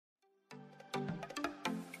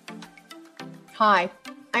Hi,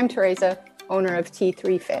 I'm Teresa, owner of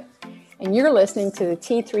T3 Fit, and you're listening to the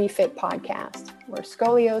T3 Fit podcast, where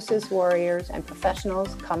scoliosis warriors and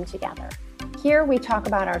professionals come together. Here we talk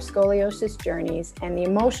about our scoliosis journeys and the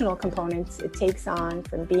emotional components it takes on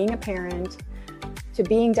from being a parent to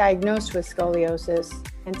being diagnosed with scoliosis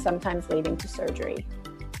and sometimes leading to surgery.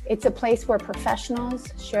 It's a place where professionals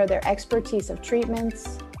share their expertise of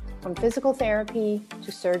treatments, from physical therapy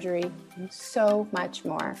to surgery, and so much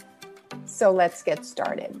more. So let's get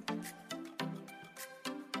started.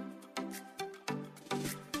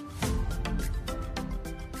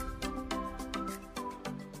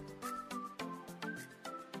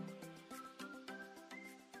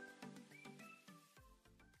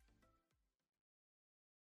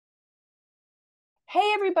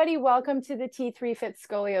 Hey everybody, welcome to the T3 Fit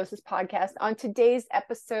Scoliosis podcast. On today's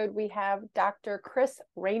episode, we have Dr. Chris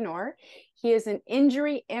Raynor. He is an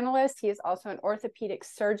injury analyst. He is also an orthopedic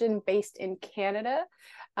surgeon based in Canada.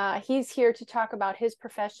 He's here to talk about his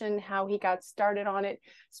profession, how he got started on it,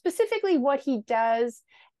 specifically what he does,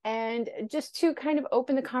 and just to kind of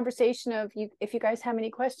open the conversation of, if you guys have any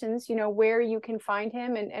questions, where you can find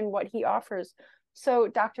him and what he offers. So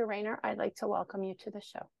Dr. Raynor, I'd like to welcome you to the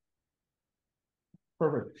show.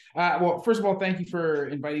 Perfect. Well, first of all, thank you for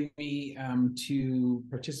inviting me to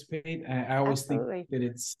participate. I always Absolutely. think that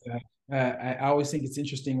it's, I always think it's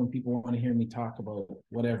interesting when people want to hear me talk about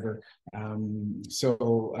whatever. I'm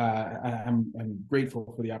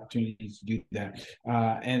grateful for the opportunity to do that.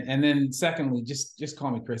 And then secondly, just call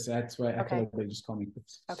me Chris. That's why I feel like just call me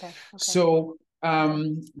Chris. Okay. So,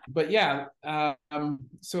 but yeah,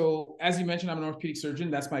 so as you mentioned, I'm an orthopedic surgeon.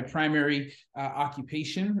 That's my primary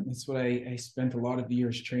occupation. That's what I spent a lot of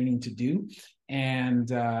years training to do. And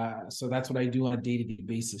so that's what I do on a day-to-day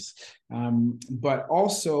basis. But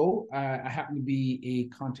also, I happen to be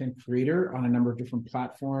a content creator on a number of different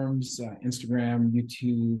platforms, Instagram,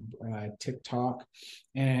 YouTube, TikTok.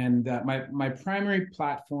 And my primary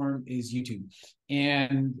platform is YouTube.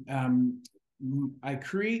 And I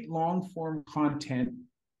create long-form content,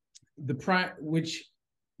 the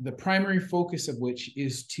primary focus of which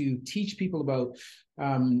is to teach people about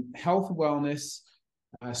health, wellness,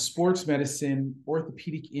 sports medicine,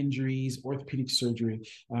 orthopedic injuries, orthopedic surgery,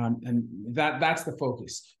 and that's the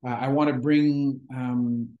focus. I want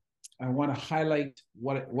to highlight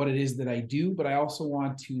what it is that I do, but I also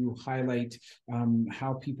want to highlight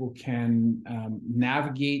how people can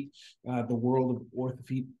navigate the world of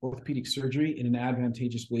orthopedic surgery in an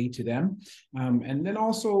advantageous way to them, and then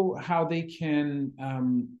also how they can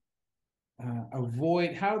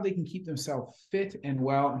how they can keep themselves fit and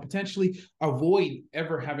well, and potentially avoid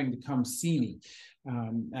ever having to come see me.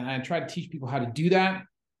 And I try to teach people how to do that.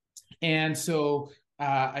 And so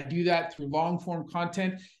I do that through long form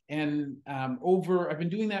content. And I've been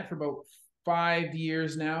doing that for about 5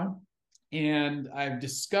 years now. And I've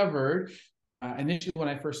discovered, initially when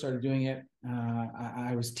I first started doing it,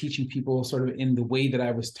 I was teaching people sort of in the way that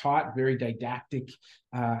I was taught, very didactic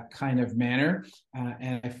kind of manner.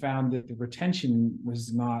 And I found that the retention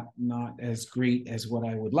was not as great as what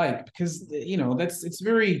I would like, because, it's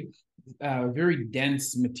very, very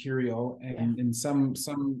dense material. And in some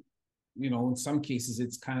in some cases,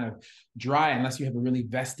 it's kind of dry unless you have a really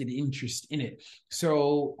vested interest in it.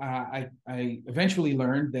 So I eventually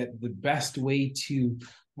learned that the best way to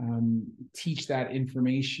teach that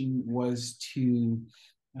information was to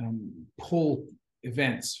pull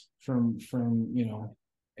events from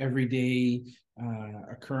everyday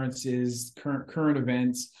occurrences, current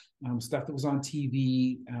events, stuff that was on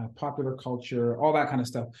TV, popular culture, all that kind of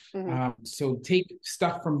stuff. Mm-hmm. So take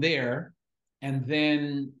stuff from there, and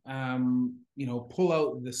then pull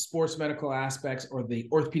out the sports medical aspects or the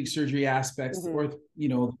orthopedic surgery aspects,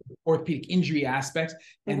 Mm-hmm. or orthopedic injury aspects,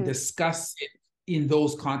 and Mm-hmm. discuss it in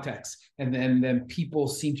those contexts. And then people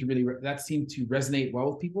seem to resonate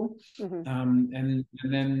well with people. Mm-hmm. And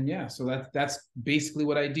then so that's basically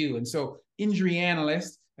what I do. And so injury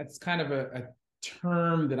analyst, that's kind of a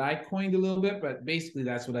term that I coined a little bit, but basically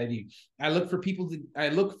that's what I do. I look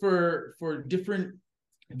for different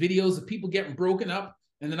videos of people getting broken up,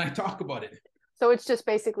 and then I talk about it. So it's just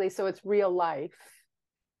basically, it's real life,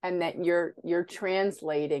 and that you're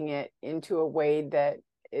translating it into a way that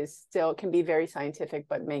is still can be very scientific,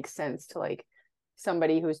 but makes sense to like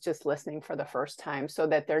somebody who's just listening for the first time, so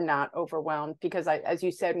that they're not overwhelmed. Because as you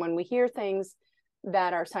said, when we hear things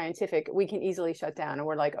that are scientific, we can easily shut down and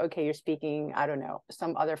we're like, okay, you're speaking, I don't know,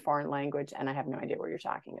 some other foreign language, and I have no idea what you're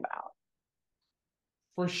talking about.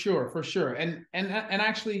 For sure. And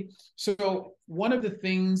actually, so one of the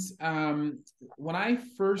things, when I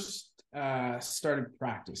first started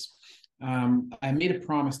practice, I made a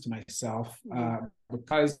promise to myself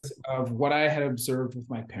because of what I had observed with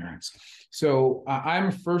my parents. So I'm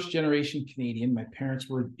a first generation Canadian. My parents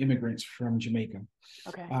were immigrants from Jamaica.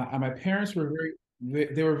 Okay. And my parents were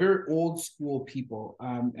they were very old school people.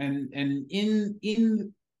 And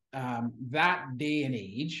in that day and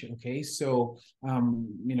age, okay, so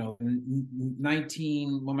you know, when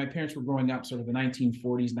my parents were growing up, sort of the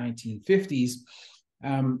 1940s, 1950s,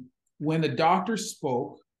 when the doctor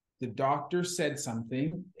spoke, the doctor said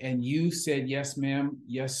something and you said, yes, ma'am,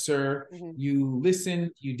 yes, sir. You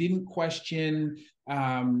listened, you didn't question.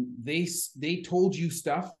 They told you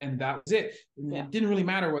stuff and that was it. It didn't really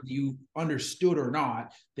matter whether you understood or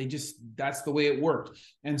not. That's the way it worked.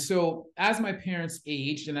 And so as my parents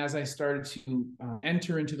aged and as I started to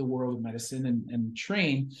enter into the world of medicine and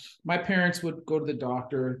train, my parents would go to the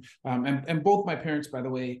doctor. And both my parents, by the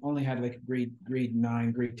way, only had like a grade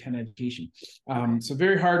 9, grade 10 education. So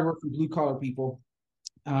very hard working blue collar people.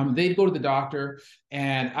 They'd go to the doctor,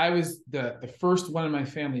 and I was the first one in my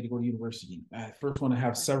family to go to university. First one to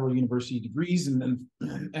have several university degrees, and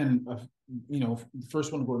you know,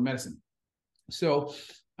 first one to go to medicine. So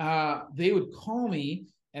they would call me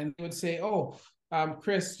and they would say, "Oh,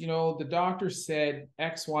 Chris, you know, the doctor said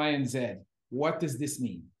X, Y, and Z. What does this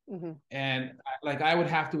mean?" And I would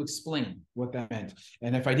have to explain what that meant.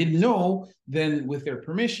 And if I didn't know, then with their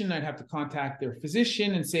permission, I'd have to contact their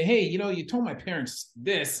physician and say, hey, you know, you told my parents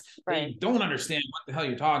this, they don't understand what the hell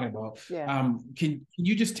you're talking about. Can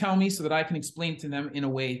you just tell me so that I can explain to them in a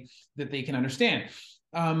way that they can understand?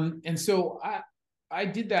 And so I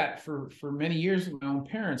did that for many years with my own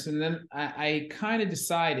parents. And then I kind of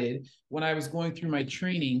decided when I was going through my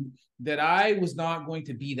training that I was not going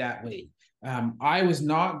to be that way. I was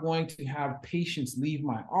not going to have patients leave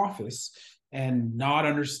my office and not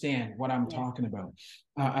understand what I'm talking about.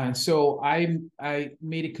 And so I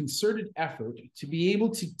made a concerted effort to be able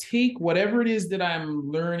to take whatever it is that I'm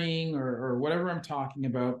learning or whatever I'm talking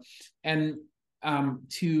about and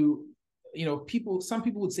to, you know, some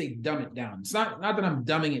people would say dumb it down. It's not that I'm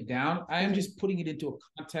dumbing it down. I am just putting it into a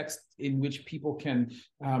context in which people can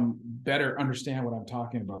better understand what I'm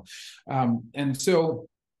talking about. And so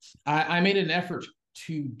I made an effort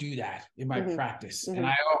to do that in my practice. And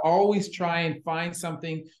I always try and find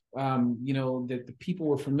something, you know, that the people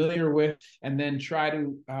were familiar with, and then try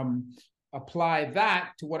to apply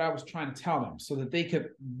that to what I was trying to tell them so that they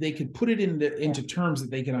could put it into terms that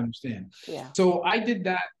they could understand. So I did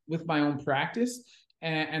that with my own practice.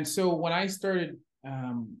 And so when I started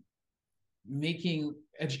making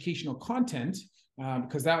educational content,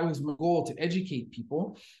 because that was my goal, to educate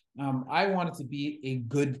people, I wanted to be a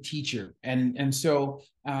good teacher. And so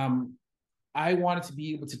I wanted to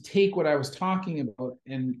be able to take what I was talking about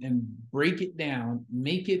and break it down,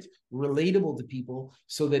 make it relatable to people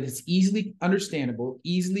so that it's easily understandable,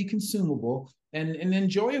 easily consumable, and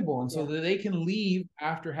enjoyable. And so that they can leave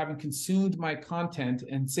after having consumed my content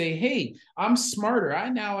and say, hey, I'm smarter. I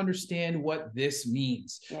now understand what this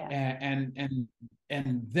means. And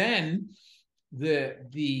then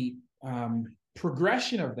the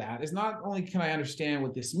progression of that is not only can I understand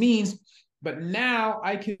what this means, but now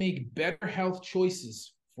I can make better health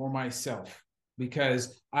choices for myself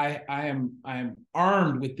because I am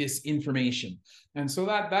armed with this information. And so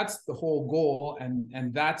that's the whole goal,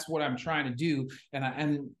 and that's what I'm trying to do.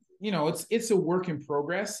 And you know, it's a work in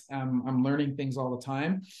progress. I'm learning things all the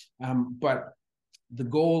time, but the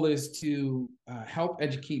goal is to help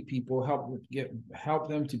educate people, help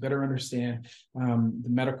them to better understand the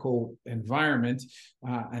medical environment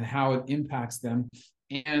and how it impacts them,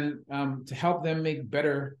 and to help them make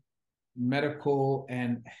better medical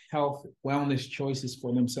and health wellness choices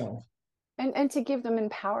for themselves. And to give them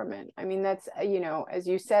empowerment. I mean, that's, you know, as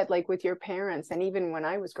you said, like with your parents, and even when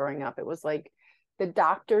I was growing up, it was like the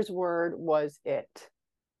doctor's word was it.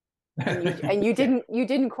 And you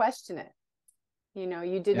didn't question it. You know,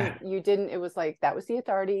 you didn't, it was like, that was the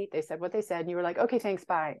authority. They said what they said. And you were like, okay, thanks,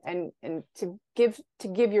 bye. And to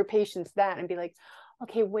give your patients that and be like,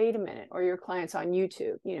 okay, wait a minute, or your clients on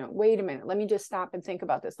YouTube, you know, wait a minute, let me just stop and think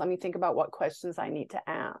about this. Let me think about what questions I need to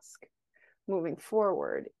ask moving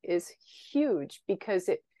forward is huge, because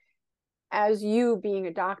it, as you being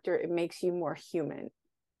a doctor, it makes you more human,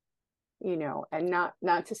 you know, and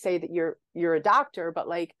not to say that you're a doctor, but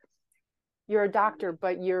like, you're a doctor,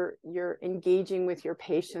 but you're engaging with your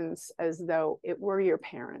patients as though it were your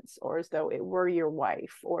parents, or as though it were your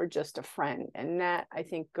wife, or just a friend. And that, I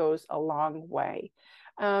think, goes a long way.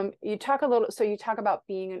 You talk about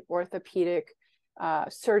being an orthopedic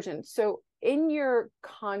surgeon. So in your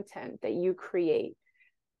content that you create,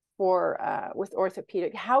 with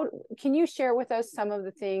orthopedic. How can you share with us some of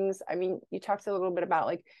the things? I mean, you talked a little bit about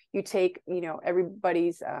like you take,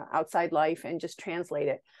 everybody's outside life and just translate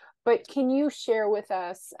it. But can you share with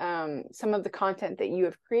us some of the content that you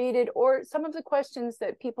have created, or some of the questions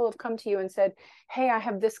that people have come to you and said, hey, I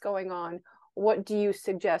have this going on. What do you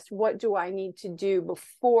suggest? What do I need to do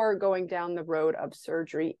before going down the road of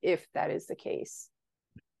surgery, if that is the case?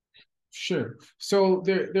 Sure. So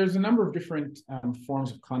there's a number of different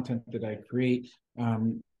forms of content that I create.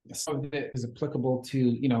 Some of it is applicable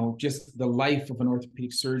to, just the life of an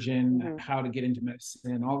orthopedic surgeon, how to get into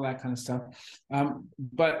medicine, all that kind of stuff.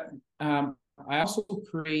 But I also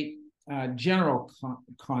create general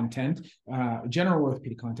content, general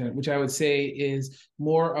orthopedic content, which I would say is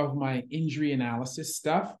more of my injury analysis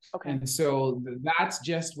stuff. Okay. And so that's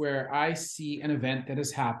just where I see an event that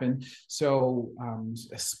has happened. So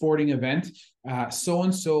a sporting event,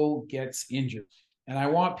 so-and-so gets injured. And I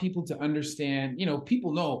want people to understand,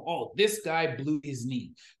 people know, oh, this guy blew his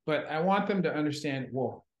knee, but I want them to understand,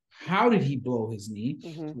 well, how did he blow his knee?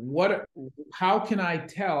 How can I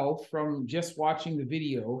tell from just watching the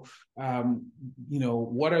video,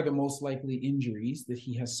 what are the most likely injuries that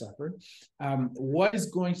he has suffered? What is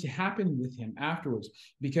going to happen with him afterwards?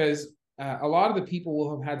 Because a lot of the people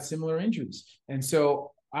will have had similar injuries. And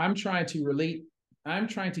so I'm trying to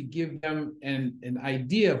give them an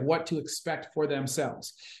idea of what to expect for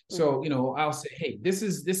themselves. So, I'll say, hey, this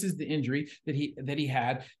is the injury that he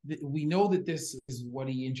had. We know that this is what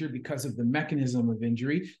he injured because of the mechanism of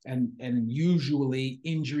injury. And usually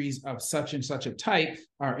injuries of such and such a type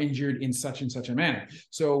are injured in such and such a manner.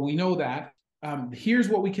 So we know that. Here's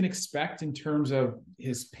what we can expect in terms of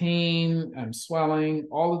his pain and swelling,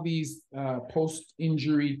 all of these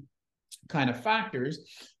post-injury kind of factors.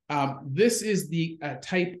 This is the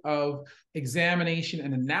type of examination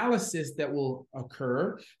and analysis that will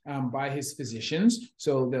occur by his physicians,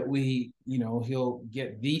 so that he'll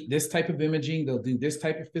get this type of imaging. They'll do this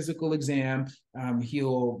type of physical exam.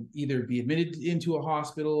 He'll either be admitted into a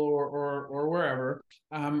hospital or wherever.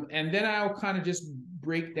 And then I'll kind of just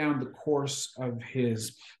break down the course of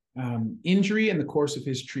his injury and the course of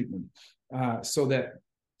his treatment, so that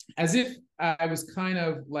as if I was kind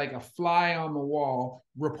of like a fly on the wall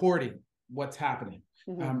reporting what's happening.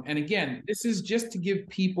 And again, this is just to give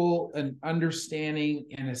people an understanding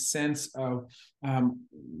and a sense of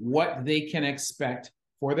what they can expect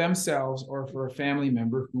for themselves or for a family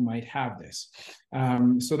member who might have this.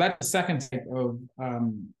 So that's the second type of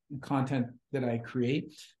content that I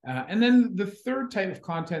create. And then the third type of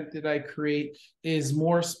content that I create is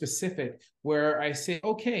more specific, where I say,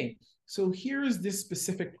 okay, so here's this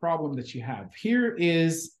specific problem that you have. Here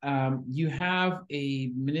is, you have a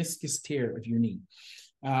meniscus tear of your knee.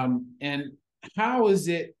 And how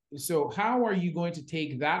are you going to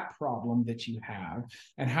take that problem that you have,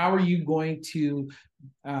 and how are you going to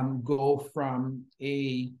go from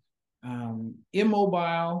a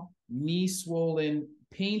immobile, knee swollen,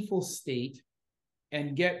 painful state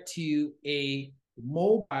and get to a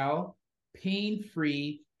mobile,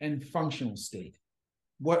 pain-free, and functional state?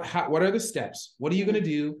 What are the steps? What are you going to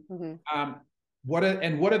do? What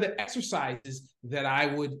are the exercises that I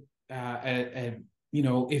would,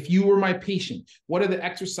 if you were my patient, what are the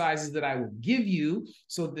exercises that I would give you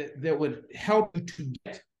so that would help you to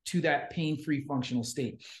get to that pain-free functional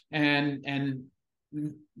state? And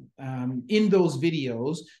in those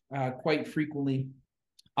videos, quite frequently,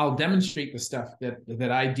 I'll demonstrate the stuff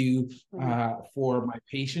that I do for my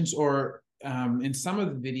patients, or in some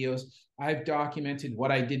of the videos, I've documented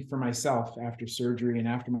what I did for myself after surgery and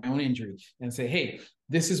after my own injury, and say, hey,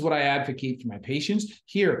 this is what I advocate for my patients.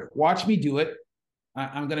 Here, watch me do it.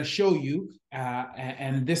 I'm going to show you,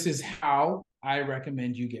 and this is how I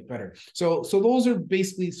recommend you get better. So those are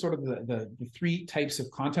basically sort of the three types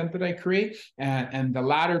of content that I create, and the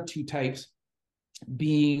latter two types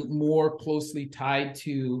being more closely tied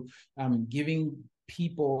to giving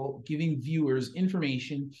viewers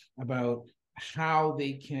information about how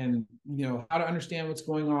they can, how to understand what's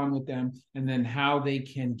going on with them, and then how they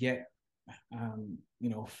can get,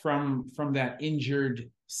 from that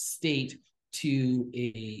injured state to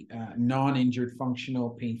a non-injured,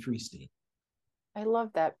 functional, pain-free state. I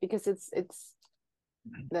love that, because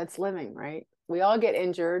that's living, right? We all get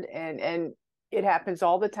injured, and it happens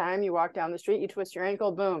all the time. You walk down the street, you twist your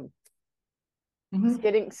ankle, boom.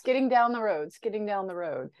 Skidding down the road.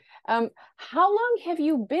 How long have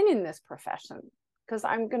you been in this profession? Because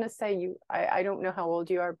I'm going to say I don't know how old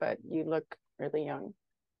you are, but you look really young.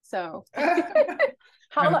 So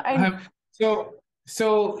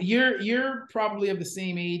so you're probably of the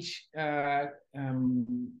same age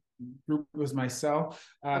group was myself.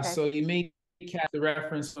 Okay. So you may catch the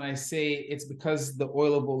reference when I say it's because the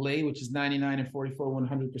oil of Olay, which is 99 and 44,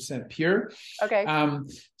 100% pure. Okay.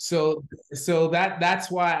 So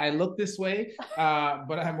that's why I look this way.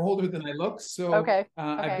 But I'm older than I look. So Okay.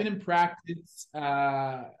 I've been in practice.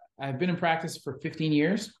 I've been in practice for 15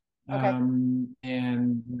 years. Okay.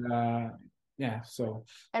 And yeah, so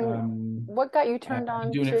And what got you I've turned been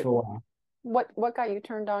on doing it to for a while. what got you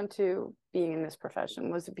turned on to being in this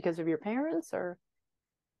profession? Was it because of your parents or?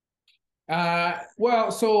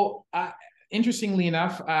 Well, so interestingly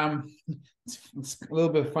enough, it's a little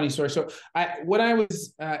bit of a funny story. So when I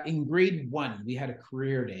was in grade 1, we had a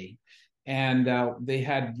career day, and they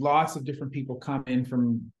had lots of different people come in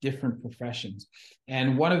from different professions.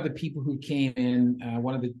 And one of the people who came in,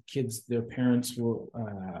 one of the kids, their parent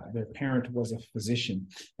was a physician,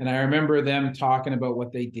 and I remember them talking about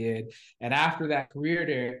what they did. And after that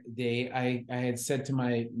career day, I had said to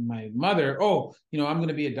my mother, "Oh, I'm going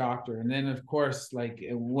to be a doctor." And then, of course, like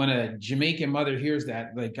when a Jamaican mother hears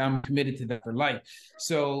that, like I'm committed to that for life.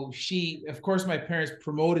 So of course, my parents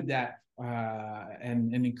promoted that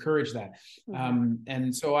and encourage that.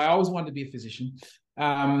 And so I always wanted to be a physician.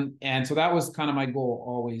 And so that was kind of my goal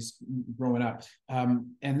always growing up.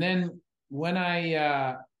 And then when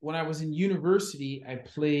I was in university, I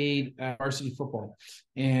played varsity football,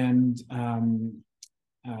 and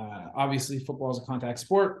obviously football is a contact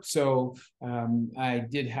sport. So I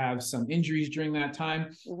did have some injuries during that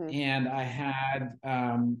time, and I had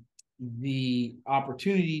the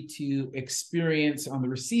opportunity to experience on the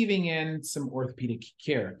receiving end some orthopedic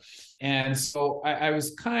care. And so I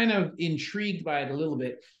was kind of intrigued by it a little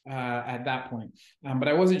bit at that point, but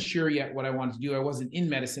I wasn't sure yet what I wanted to do. I wasn't in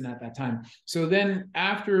medicine at that time. So then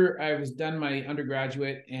after I was done my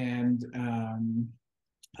undergraduate and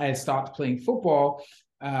I had stopped playing football,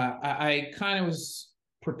 I kind of was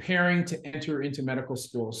preparing to enter into medical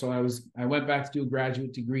school. So I went back to do a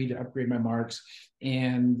graduate degree to upgrade my marks,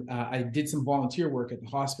 and I did some volunteer work at the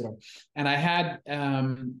hospital. And I had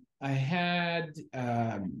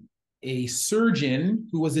a surgeon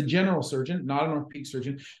who was a general surgeon, not an orthopedic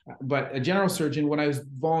surgeon, but a general surgeon, when I was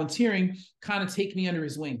volunteering, kind of take me under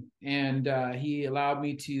his wing. And he allowed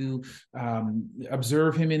me to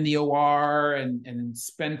observe him in the OR and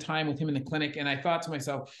spend time with him in the clinic. And I thought to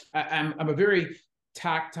myself, I'm a very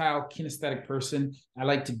tactile, kinesthetic person. I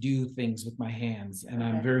like to do things with my hands, and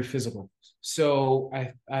I'm very physical. So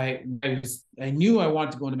I knew I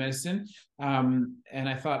wanted to go into medicine, and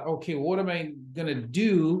I thought, okay, what am I gonna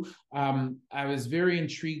do? I was very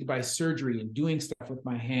intrigued by surgery and doing stuff with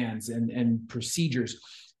my hands and procedures,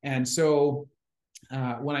 and so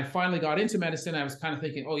when I finally got into medicine, I was kind of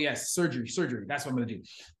thinking, oh yes, surgery, that's what I'm going to do.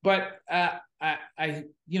 But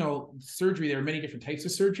surgery, there are many different types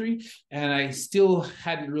of surgery, and I still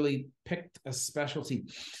hadn't really picked a specialty.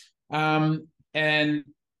 But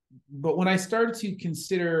when I started to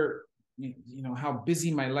consider, how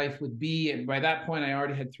busy my life would be, and by that point, I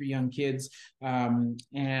already had 3 young kids,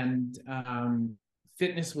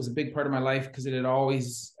 fitness was a big part of my life because it had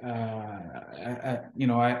always,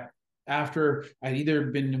 after I'd either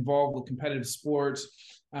been involved with competitive sports,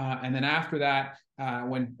 and then after that,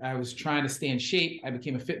 when I was trying to stay in shape, I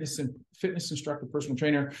became a fitness instructor, personal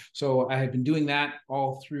trainer. So I had been doing that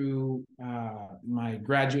all through my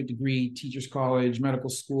graduate degree, teacher's college, medical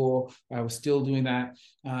school. I was still doing that.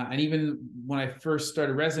 And even when I first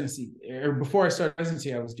started residency, or before I started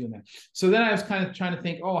residency, I was doing that. So then I was kind of trying to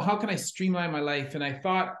think, oh, how can I streamline my life? And I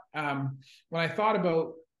thought, when I thought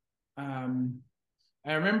about,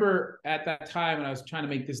 I remember at that time when I was trying to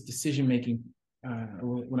make this decision making,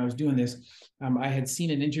 when I was doing this, I had seen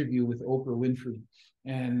an interview with Oprah Winfrey,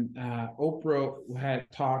 and Oprah had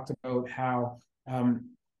talked about how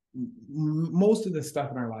most of the stuff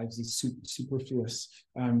in our lives is superfluous.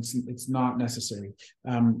 It's not necessary,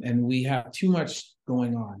 and we have too much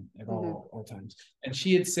going on at all times. And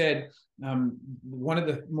she had said one of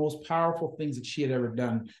the most powerful things that she had ever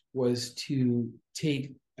done was to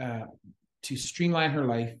streamline her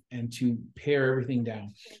life and to pare everything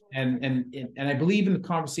down. And I believe in the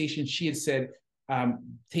conversation she had said,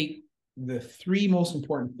 take the 3 most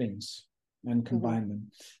important things and combine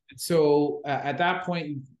them. And so at that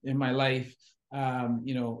point in my life,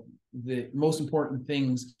 the most important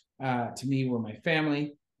things to me were my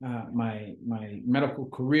family, my medical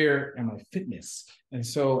career, and my fitness. And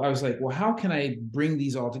so I was like, well, how can I bring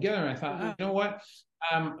these all together? And I thought, you know what?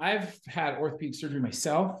 I've had orthopedic surgery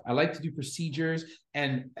myself. I like to do procedures,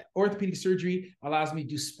 and orthopedic surgery allows me to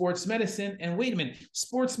do sports medicine. And wait a minute,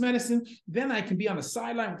 sports medicine, then I can be on the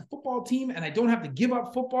sideline with the football team, and I don't have to give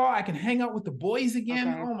up football. I can hang out with the boys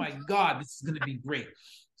again. Oh my God, this is going to be great.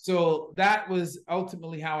 So that was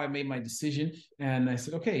ultimately how I made my decision. And I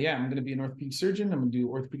said, okay, yeah, I'm going to be an orthopedic surgeon. I'm going to do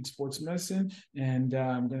orthopedic sports medicine, and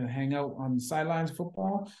I'm going to hang out on the sidelines of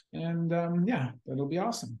football. And yeah, that'll be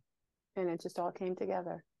awesome. And it just all came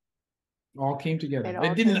together. All came together. It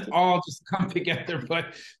It didn't all just come together,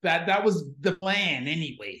 but that was the plan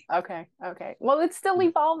anyway. Okay. Well, it's still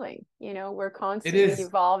evolving. We're constantly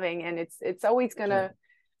evolving, and it's always gonna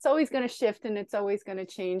shift, and it's always gonna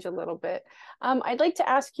change a little bit. I'd like to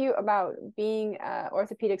ask you about being an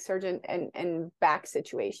orthopedic surgeon and back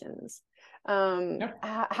situations.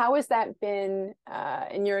 How has that been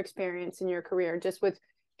in your experience in your career, just with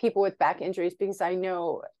people with back injuries? Because I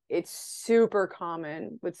know it's super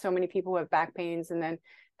common with so many people who have back pains, and then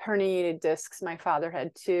herniated discs. My father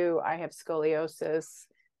had 2. I have scoliosis.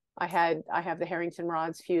 I have the Harrington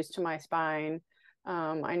rods fused to my spine.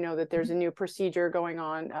 I know that there's a new procedure going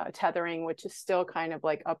on, tethering, which is still kind of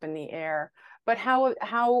like up in the air. But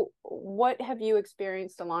what have you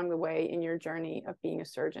experienced along the way in your journey of being a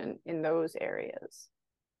surgeon in those areas?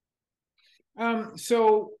 I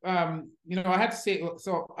had to say,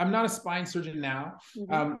 so I'm not a spine surgeon now,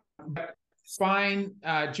 but spine,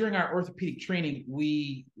 during our orthopedic training,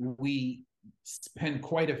 we spend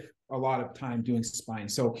quite a lot of time doing spine.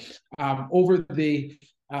 So over the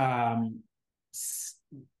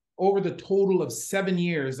total of 7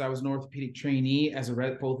 years, I was an orthopedic trainee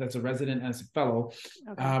both as a resident and as a fellow.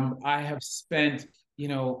 Okay. I have spent,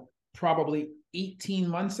 probably 18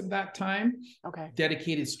 months of that time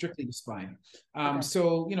dedicated strictly to spine.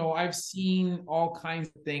 So, I've seen all kinds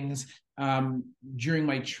of things during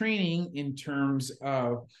my training in terms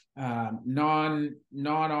of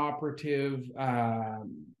non-operative,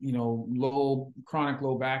 chronic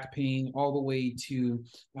low back pain, all the way to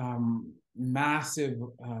massive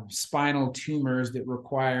spinal tumors that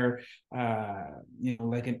require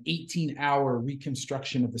like an 18-hour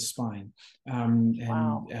reconstruction of the spine.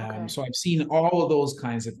 Wow. So I've seen all of those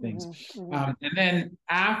kinds of things. And then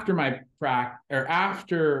after I've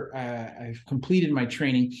completed my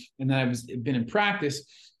training, and then I've been in practice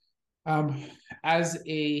as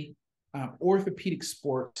a orthopedic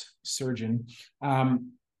sports surgeon.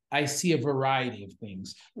 I see a variety of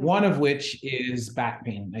things, one of which is back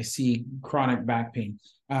pain. I see chronic back pain.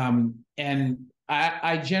 And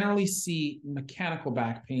I generally see mechanical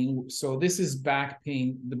back pain. So this is back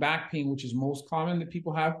pain, the back pain which is most common that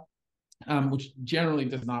people have, which generally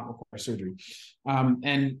does not require surgery.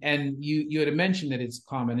 And you had mentioned that it's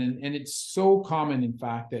common, and it's so common, in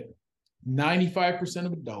fact, that 95%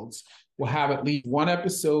 of adults will have at least one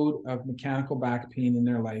episode of mechanical back pain in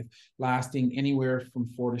their life, lasting anywhere from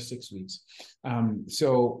 4 to 6 weeks.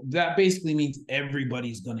 So that basically means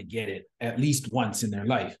everybody's going to get it at least once in their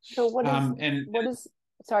life. So what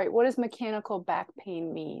does mechanical back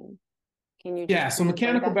pain mean? Can you just so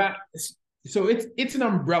mechanical back, so it's an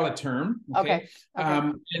umbrella term. Okay.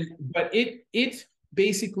 But it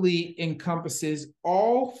basically encompasses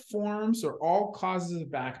all forms or all causes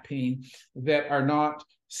of back pain that are not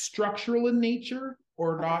structural in nature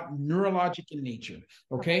or not neurologic in nature.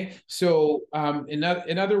 Okay. So in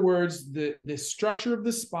other words, the structure of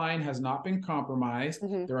the spine has not been compromised.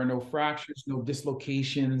 There are no fractures, no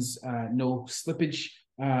dislocations, no slippage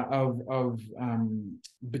of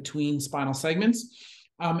between spinal segments.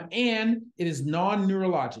 And it is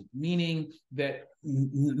non-neurologic, meaning that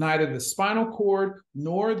neither the spinal cord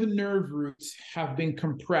nor the nerve roots have been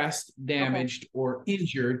compressed, damaged, or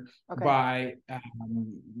injured by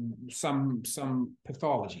some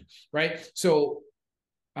pathology, right? So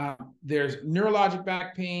there's neurologic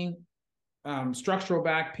back pain, structural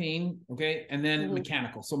back pain, and then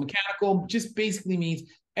mechanical. So mechanical just basically means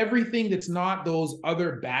everything that's not those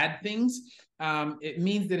other bad things. It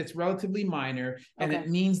means that it's relatively minor, and it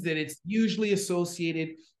means that it's usually associated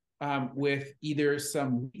with either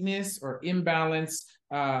some weakness or imbalance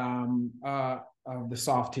of the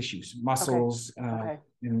soft tissues, muscles, and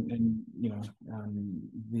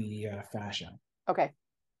the fascia. Okay.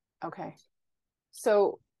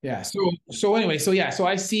 So yeah. So anyway, so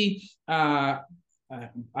I see that.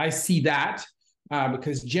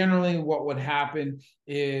 Because generally what would happen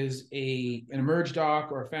is an emerge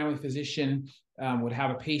doc or a family physician would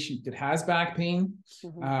have a patient that has back pain,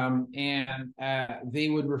 and they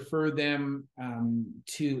would refer them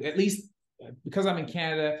to, at least because I'm in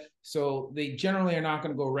Canada, so they generally are not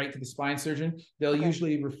going to go right to the spine surgeon. They'll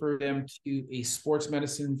usually refer them to a sports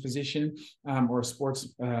medicine physician or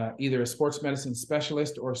either a sports medicine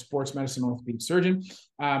specialist or a sports medicine orthopedic surgeon.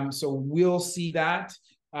 So we'll see that.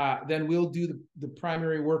 then we'll do the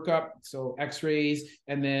primary workup, so x-rays,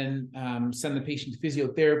 and then send the patient to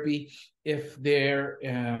physiotherapy. If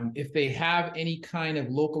they have any kind of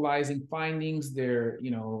localizing findings,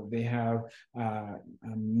 they have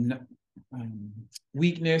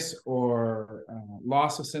weakness or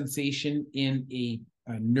loss of sensation in a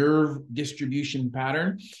nerve distribution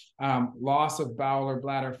pattern, loss of bowel or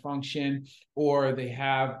bladder function, or they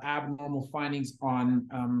have abnormal findings on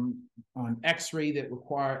X-ray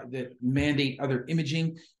that mandate other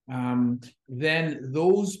imaging, then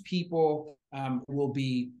those people will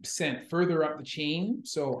be sent further up the chain.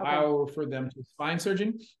 So okay. I'll refer them to a spine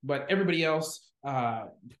surgeon, but everybody else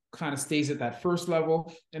kind of stays at that first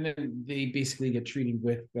level, and then they basically get treated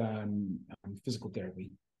with physical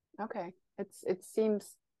therapy. Okay. It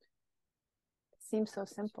seems so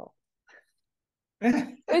simple.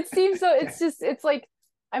 It seems so, it's like,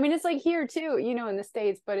 I mean, it's like here too, in the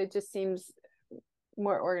States, but it just seems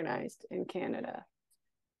more organized in Canada.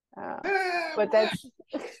 But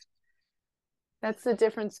that's the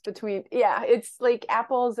difference between, it's like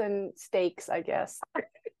apples and steaks, I guess.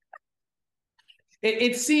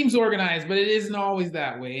 It seems organized, but it isn't always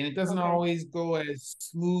that way. And it doesn't always go as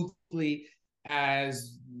smoothly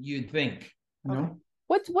as you'd think. You know?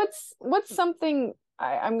 What's something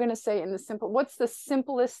I'm going to say what's the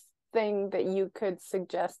simplest thing that you could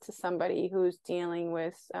suggest to somebody who's dealing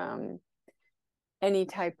with any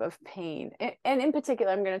type of pain? And in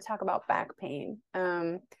particular, I'm going to talk about back pain.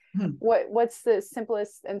 What's the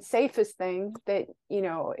simplest and safest thing that,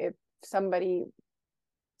 if somebody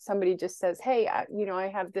just says, hey, I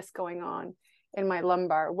have this going on in my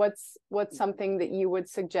lumbar, what's something that you would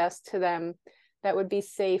suggest to them that would be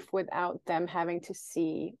safe without them having to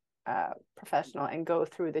see a professional and go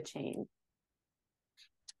through the chain?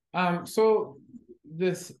 So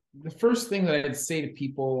the first thing that I'd say to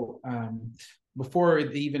people before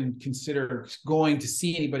they even consider going to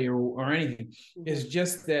see anybody or anything is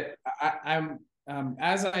just that I'm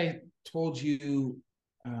as I told you,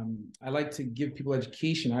 I like to give people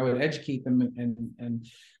education. I would educate them and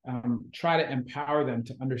try to empower them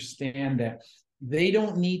to understand that they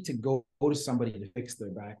don't need to go to somebody to fix their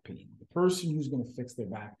back pain. The person who's going to fix their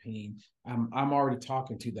back pain, I'm already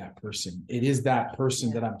talking to that person. It is that person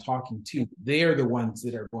that I'm talking to. They are the ones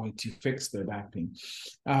that are going to fix their back pain.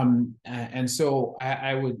 And so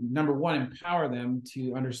I would, number one, empower them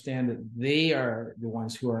to understand that they are the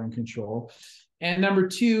ones who are in control. And number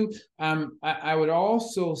two, I would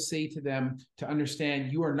also say to them to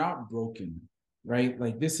understand you are not broken, right?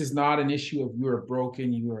 Like, this is not an issue of you are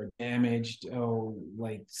broken, you are damaged,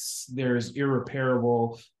 like there's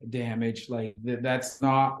irreparable damage. Like that's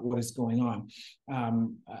not what is going on.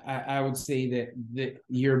 I would say that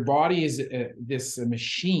your body is this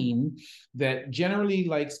machine that generally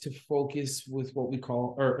likes to focus with what we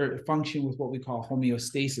call, or function with what we call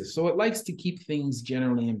homeostasis. So it likes to keep things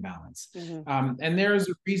generally in balance. And there's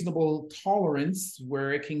a reasonable tolerance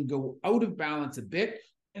where it can go out of balance a bit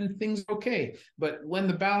and things are okay. But when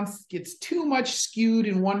the balance gets too much skewed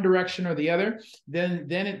in one direction or the other, then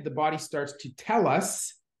the body starts to tell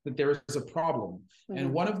us that there is a problem.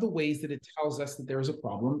 And one of the ways that it tells us that there is a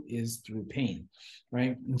problem is through pain,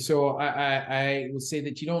 right? And so I would say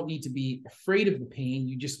that you don't need to be afraid of the pain.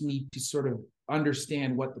 You just need to sort of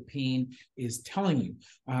understand what the pain is telling you,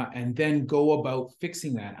 and then go about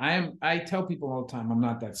fixing that. I tell people all the time, I'm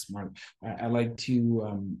not that smart. I like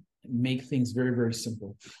to make things very, very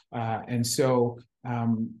simple. And so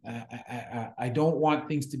I don't want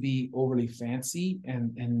things to be overly fancy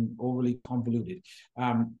and overly convoluted.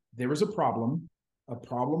 There is a problem. A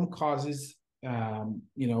problem causes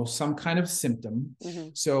some kind of symptom.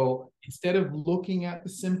 So instead of looking at the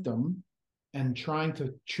symptom and trying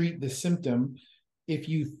to treat the symptom, if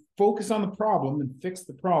you focus on the problem and fix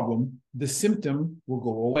the problem, the symptom will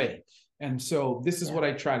go away. And so this is what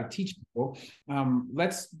I try to teach people.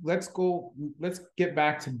 Let's get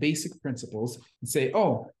back to basic principles and say,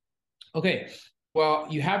 oh, okay, well,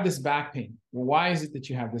 you have this back pain. Well, why is it that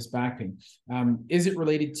you have this back pain? Is it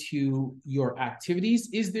related to your activities?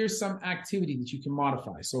 Is there some activity that you can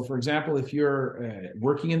modify? So, for example, if you're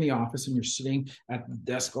working in the office and you're sitting at the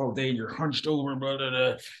desk all day, you're hunched over,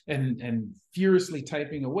 and furiously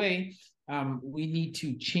typing away, we need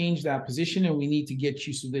to change that position, and we need to get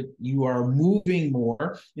you so that you are moving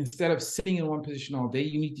more. Instead of sitting in one position all day,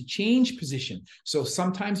 you need to change position. So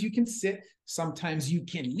sometimes you can sit, sometimes you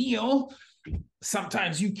can kneel,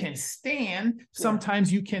 Sometimes you can stand,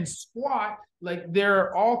 sometimes you can squat. Like there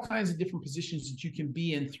are all kinds of different positions that you can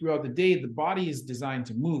be in throughout the day. The body is designed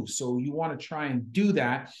to move. So you want to try and do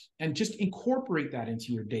that and just incorporate that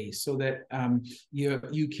into your day so that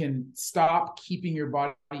you can stop keeping your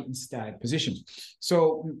body in static positions.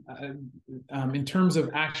 So in terms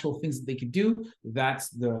of actual things that they could do, that's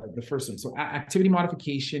the first thing. So activity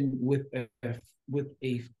modification with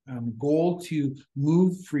a goal to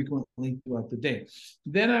move frequently throughout the day.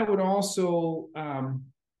 Then I would also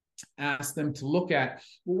ask them to look at,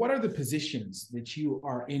 well, what are the positions that you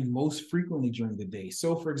are in most frequently during the day?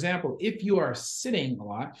 So for example, if you are sitting a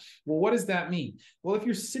lot, well, what does that mean? Well, if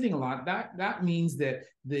you're sitting a lot, that means that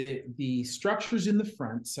the structures in the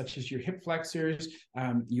front, such as your hip flexors,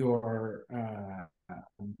 your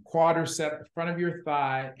quadricep, the front of your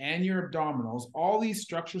thigh, and your abdominals, all these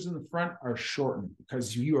structures in the front are shortened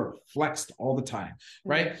because you are flexed all the time,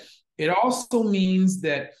 right? It also means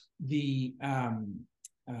that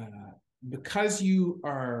because you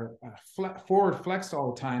are forward flexed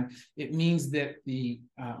all the time, it means that the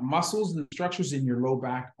muscles and the structures in your low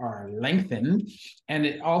back are lengthened. And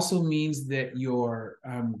it also means that your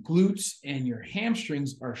glutes and your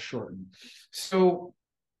hamstrings are shortened. So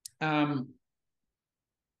I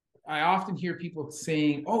often hear people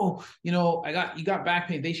saying, oh, you got back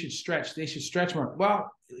pain, they should stretch more. Well,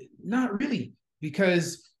 not really,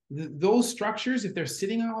 because those structures, if they're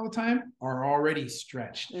sitting all the time, are already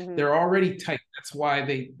stretched. They're already tight. That's why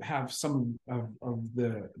they have some of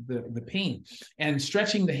the pain. And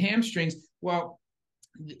stretching the hamstrings, well,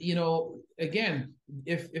 again,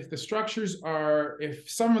 if the structures if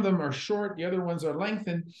some of them are short, the other ones are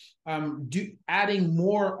lengthened, adding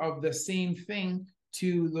more of the same thing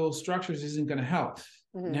to those structures isn't going to help.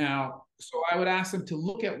 Now, so I would ask them to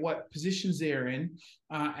look at what positions they're in,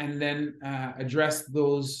 and then address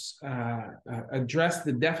the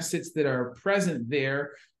deficits that are present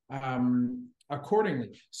there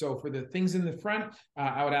accordingly. So for the things in the front,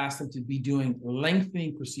 I would ask them to be doing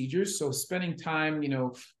lengthening procedures. So spending time,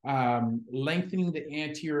 lengthening the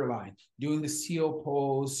anterior line, doing the seal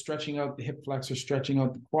pose, stretching out the hip flexor, stretching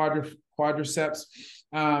out the quadriceps,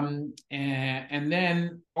 and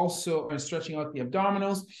then also stretching out the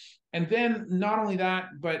abdominals. And then not only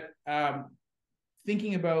that, but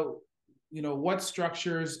thinking about, what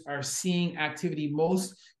structures are seeing activity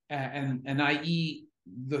most, and i.e.,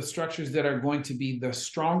 the structures that are going to be the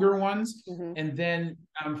stronger ones, and then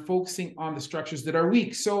focusing on the structures that are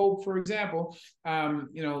weak. So, for example,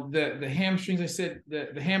 the hamstrings, I said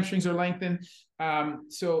the hamstrings are lengthened.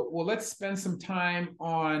 So, let's spend some time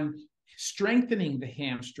on strengthening the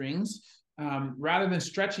hamstrings rather than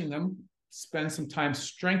stretching them. Spend some time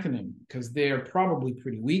strengthening because they are probably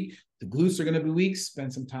pretty weak. The glutes are going to be weak.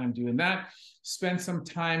 Spend some time doing that. Spend some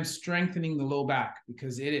time strengthening the low back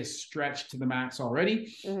because it is stretched to the max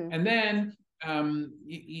already. And then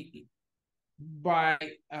by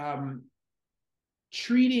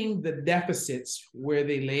treating the deficits where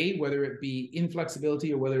they lay, whether it be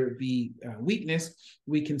inflexibility or whether it be weakness,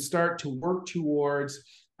 we can start to work towards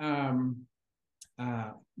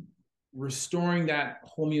restoring that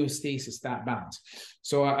homeostasis, that balance.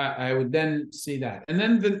 So I would then say that. And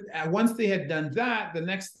then once they had done that, the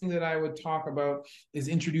next thing that I would talk about is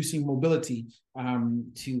introducing mobility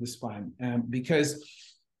to the spine. Because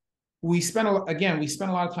we spend a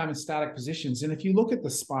lot of time in static positions. And if you look at the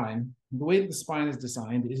spine, the way that the spine is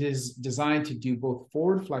designed, it is designed to do both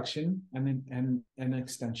forward flexion and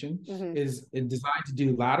extension. Is designed to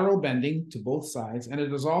do lateral bending to both sides. And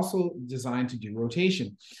it is also designed to do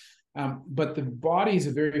rotation. But the body is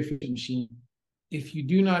a very efficient machine. If you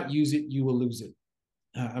do not use it, you will lose it,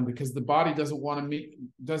 because the body doesn't want to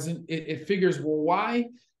it figures, well,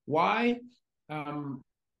 why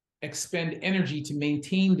expend energy to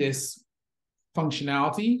maintain this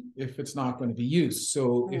functionality if it's not going to be used?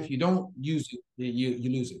 So if you don't use it, you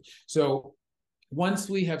lose it. So once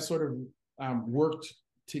we have sort of worked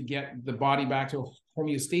to get the body back to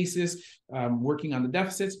homeostasis, working on the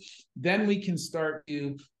deficits, then we can start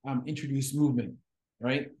to introduce movement,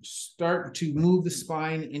 right? Start to move the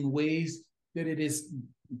spine in ways that it is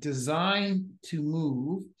designed to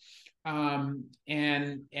move,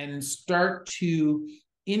 and start to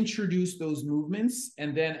introduce those movements.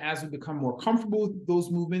 And then as we become more comfortable with those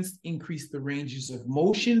movements, increase the ranges of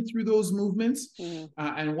motion through those movements.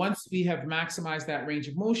 And once we have maximized that range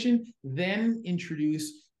of motion, then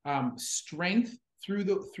introduce strength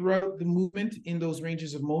throughout the movement in those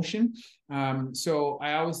ranges of motion. So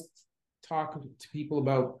I always talk to people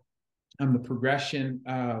about the progression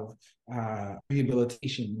of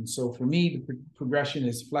rehabilitation. And so for me, the progression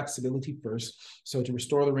is flexibility first, so to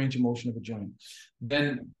restore the range of motion of a joint.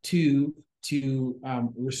 Then two, to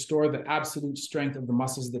restore the absolute strength of the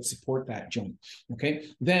muscles that support that joint. Okay.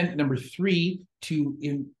 Then number three, to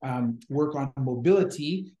work on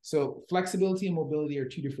mobility. So flexibility and mobility are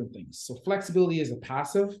two different things. So flexibility is a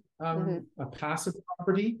passive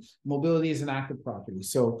property. Mobility is an active property.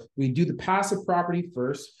 So we do the passive property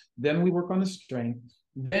first, then we work on the strength.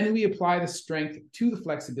 Then we apply the strength to the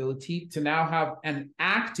flexibility to now have an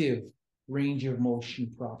active range of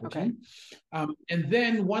motion property. Okay. And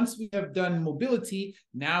then once we have done mobility,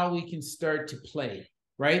 now we can start to play,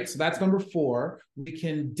 right? So that's number four. We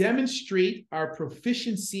can demonstrate our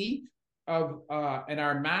proficiency of and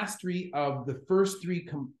our mastery of the first three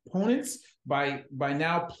components by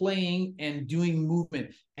now playing and doing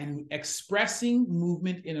movement and expressing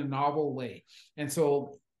movement in a novel way. And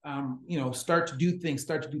so start to do things,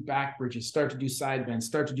 start to do back bridges, start to do side bends,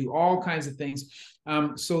 start to do all kinds of things,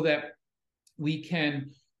 so that we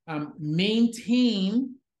can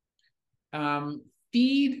maintain,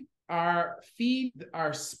 feed our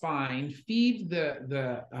spine, feed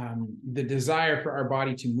the desire for our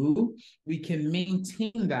body to move. We can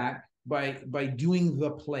maintain that by doing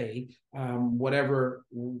the play, whatever,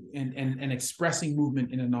 and expressing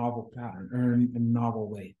movement in a novel pattern or in a novel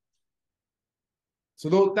way.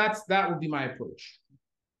 So that would be my approach.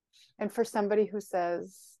 And for somebody who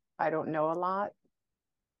says, I don't know a lot,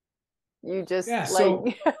 you just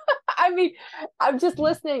I mean, I'm just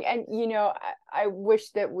listening, and I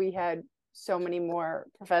wish that we had so many more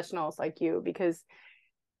professionals like you, because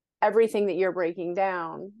everything that you're breaking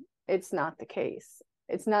down, it's not the case.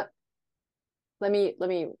 It's not. Let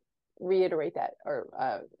me reiterate that,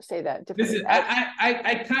 or say that differently. Listen,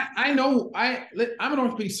 I'm an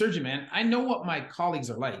orthopedic surgeon, man. I know what my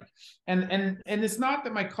colleagues are like, and it's not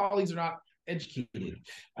that my colleagues are not educated,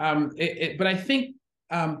 but I think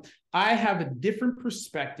I have a different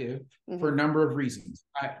perspective for a number of reasons.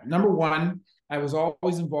 Number one, I was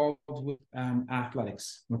always involved with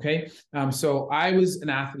athletics. Okay. So I was an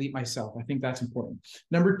athlete myself. I think that's important.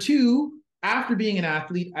 Number two, after being an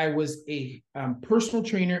athlete, I was a personal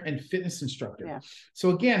trainer and fitness instructor. Yeah. So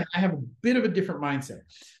again, I have a bit of a different mindset.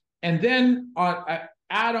 And then I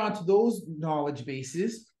add on to those knowledge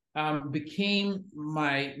bases, became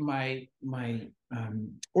my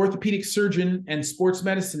orthopedic surgeon and sports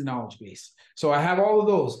medicine knowledge base. So I have all of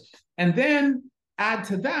those. And then add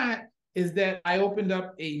to that is that I opened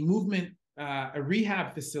up a a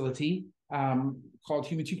rehab facility called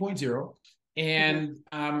Human 2.0. And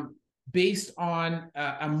based on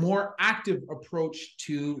a more active approach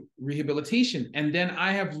to rehabilitation. And then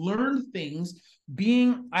I have learned things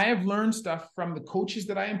I have learned stuff from the coaches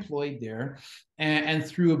that I employed there, and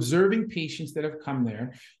through observing patients that have come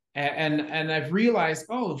there. And I've realized,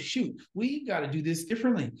 oh, shoot, we got to do this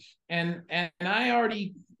differently. And I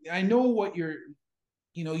know what you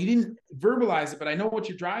didn't verbalize it, but I know what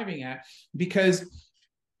you're driving at, because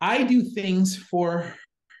I do things for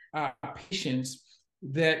patients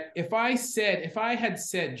that if I had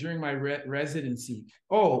said during my residency,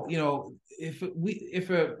 if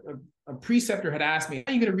a preceptor had asked me, how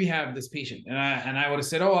are you going to rehab this patient? And I would have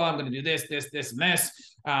said, oh, well, I'm going to do this, and this.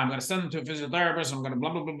 I'm going to send them to a physical therapist. I'm going to blah,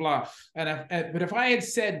 blah, blah, blah. But if I had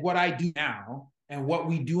said what I do now and what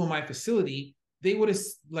we do in my facility, they would have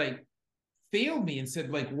failed me and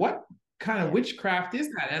said, what kind of witchcraft is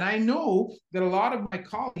that? And I know that a lot of my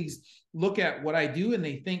colleagues look at what I do and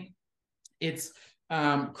they think it's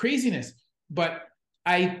craziness. But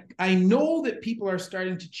I know that people are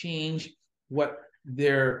starting to change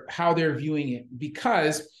how they're viewing it,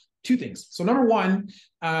 because two things. So number one,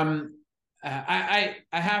 I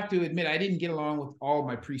have to admit, I didn't get along with all of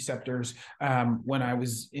my preceptors when I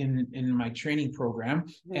was in my training program.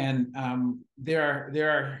 And there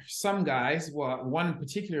are some guys, well, one in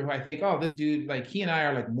particular, who I think, oh, this dude, he and I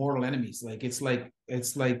are mortal enemies. It's like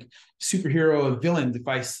superhero villain.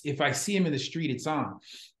 If I see him in the street, it's on.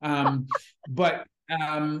 But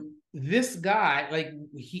this guy,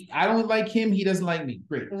 I don't like him, he doesn't like me.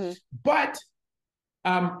 Great. But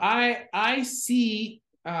I see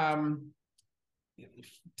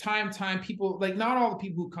time people, not all the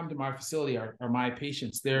people who come to my facility are my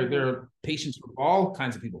patients. They're patients with all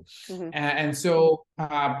kinds of people. And so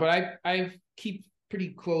but I keep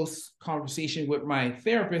pretty close conversation with my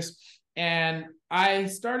therapist, and I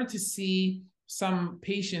started to see some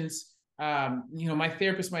patients. My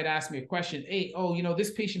therapist might ask me a question. Hey,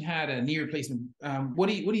 this patient had a knee replacement. What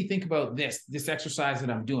do you think about this exercise that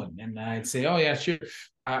I'm doing? And I'd say, oh yeah, sure.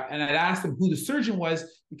 And I'd ask them who the surgeon was,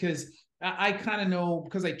 because I kind of know,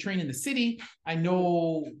 because I train in the city, I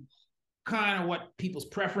know kind of what people's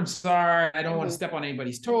preferences are. I don't want to step on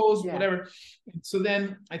anybody's toes, whatever. And so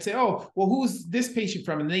then I'd say, oh, well, who's this patient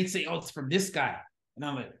from? And they'd say, oh, it's from this guy. And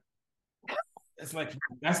I'm like,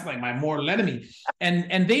 that's like my mortal enemy.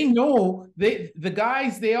 And they know, the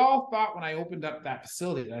guys, they all thought when I opened up that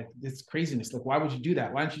facility, like, it's craziness. Like, why would you do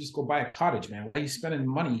that? Why don't you just go buy a cottage, man? Why are you spending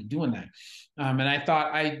money doing that? And I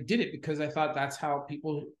thought I did it because I thought that's how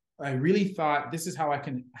people, I really thought this is how I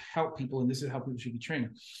can help people, and this is how people should be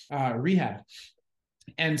trained, rehab.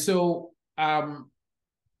 And so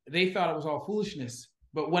they thought it was all foolishness.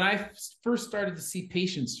 But when I first started to see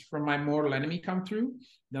patients from my mortal enemy come through,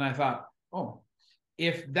 then I thought, oh,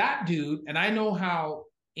 if that dude, and I know how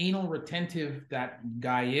anal retentive that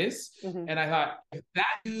guy is, and I thought, if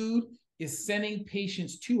that dude is sending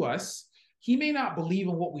patients to us, he may not believe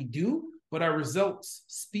in what we do, but our results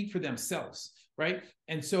speak for themselves, right?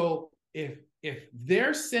 And so if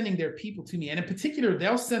they're sending their people to me, and in particular,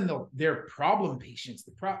 they'll send their problem patients,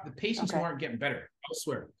 the patients who aren't getting better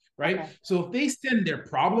elsewhere, right? So if they send their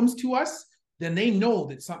problems to us, then they know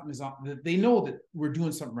that something is on, that they know that we're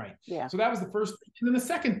doing something right. So that was the first thing. And then the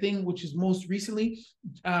second thing, which is most recently,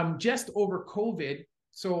 just over COVID.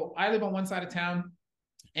 So I live on one side of town,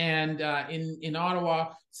 and in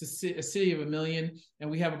Ottawa, it's a city of 1 million,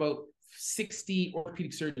 and we have about 60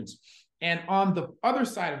 orthopedic surgeons. And on the other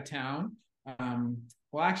side of town,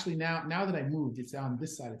 well, actually now that I moved, it's on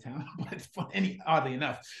this side of town, but it's funny, oddly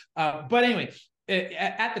enough. But anyway,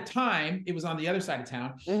 at the time, it was on the other side of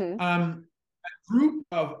town. A group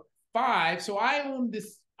of 5. So I own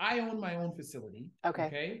my own facility.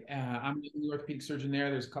 Okay. I'm the orthopedic surgeon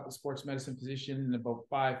there. There's a couple of sports medicine physicians and about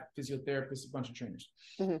 5 physiotherapists, a bunch of trainers.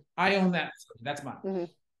 I own that. That's mine.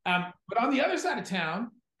 But on the other side of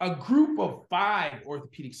town, a group of 5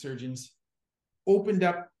 orthopedic surgeons opened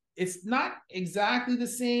up. It's not exactly the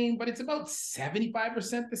same, but it's about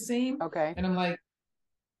 75% the same. And I'm like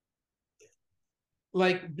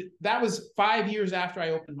that was 5 years after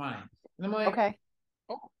I opened mine. And I'm like,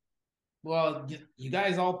 oh, well, you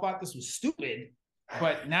guys all thought this was stupid,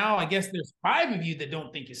 but now I guess there's 5 of you that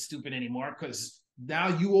don't think it's stupid anymore, because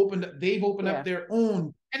now they've opened up their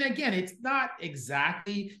own. And again, it's not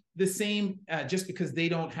exactly the same, just because they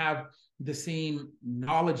don't have the same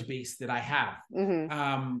knowledge base that I have,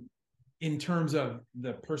 in terms of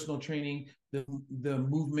the personal training, the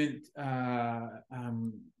movement,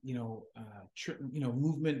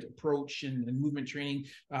 movement approach and movement training,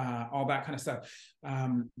 all that kind of stuff.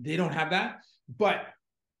 They don't have that, but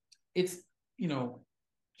it's,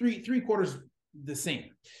 three quarters the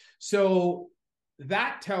same. So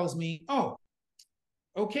that tells me, oh,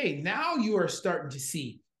 okay, now you are starting to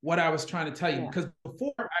see what I was trying to tell you, because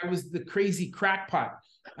before I was the crazy crackpot,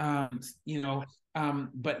 but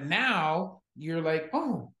now you're like,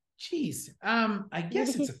 oh, geez, I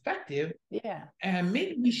guess it's effective. And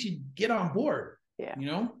maybe we should get on board.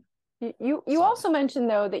 You also mentioned,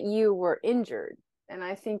 though, that you were injured. And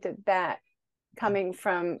I think that coming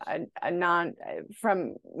from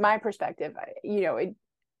from my perspective,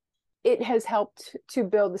 it has helped to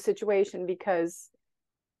build the situation, because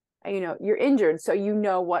you're injured, so you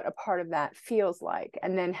know what a part of that feels like.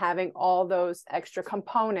 And then having all those extra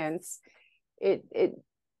components,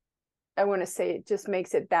 I want to say, it just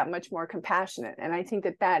makes it that much more compassionate. And I think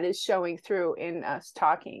that is showing through in us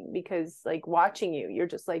talking, because like watching you're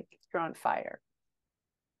just like, you're on fire.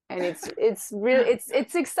 And it's really,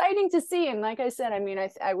 it's exciting to see. And like I said, I mean,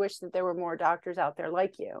 I wish that there were more doctors out there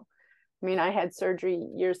like you. I mean, I had surgery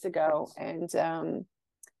years ago, and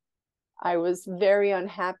I was very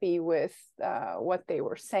unhappy with what they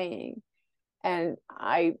were saying. And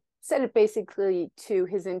I said it basically to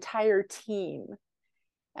his entire team.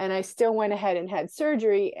 And I still went ahead and had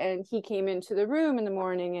surgery. And he came into the room in the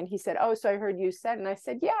morning and he said, oh, so I heard you said, and I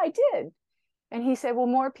said, yeah, I did. And he said, well,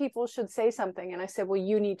 more people should say something. And I said, well,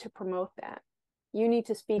 you need to promote that. You need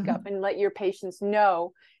to speak up and let your patients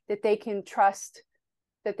know that they can trust,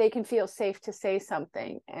 that they can feel safe to say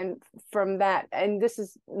something. And from that, and this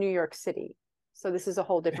is New York City, so this is a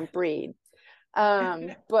whole different breed.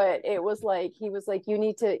 But it was like, he was like, you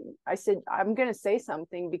need to, I said, I'm going to say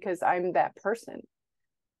something because I'm that person,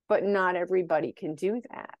 but not everybody can do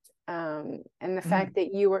that. And the fact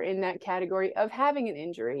that you were in that category of having an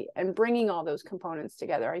injury and bringing all those components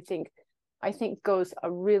together, I think goes a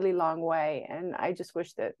really long way. And I just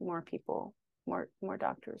wish that more people, more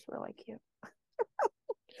doctors were like you.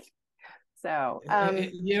 So,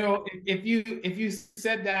 if you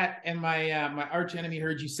said that and my arch enemy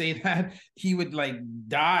heard you say that, he would like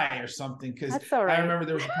die or something. Because that's all right. I remember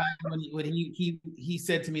there was a time when he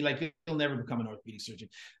said to me like, "You'll never become an orthopedic surgeon,"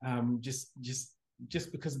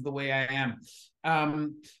 just because of the way I am.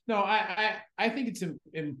 No, I think it's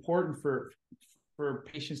important for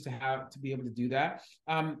patients to be able to do that.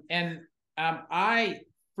 I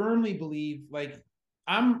firmly believe like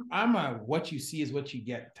I'm a what you see is what you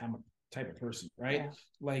get type of person, right? Yeah.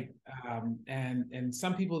 Like, and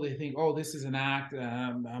some people, they think, oh, this is an act.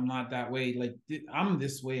 I'm not that way. Like, I'm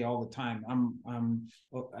this way all the time.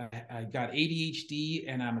 I got ADHD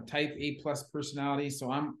and I'm a type A+ personality.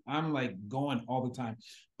 So I'm like going all the time.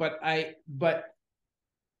 But I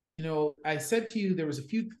said to you, there was a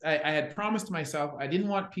few, I had promised myself, I didn't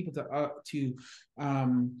want people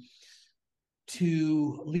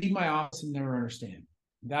to leave my office and never understand.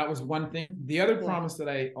 That was one thing. The other promise that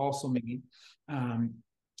I also made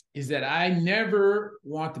is that I never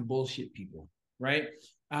want to bullshit people, right?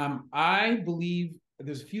 I believe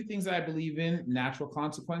there's a few things I believe in: natural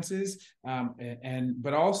consequences,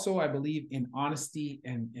 but also I believe in honesty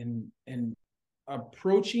and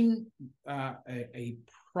approaching a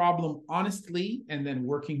problem honestly and then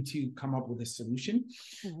working to come up with a solution.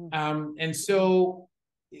 Mm-hmm. And so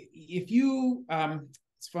if you,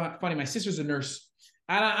 it's funny, my sister's a nurse.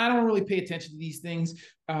 I don't really pay attention to these things.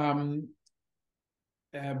 But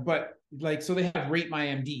like, so they have Rate My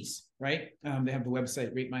MDs, right? They have the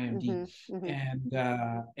website Rate My MD. Mm-hmm,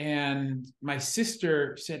 mm-hmm. And my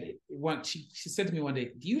sister said she said to me one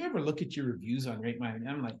day, "Do you ever look at your reviews on Rate My MD?"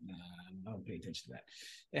 I'm like, nah, I don't pay attention to that.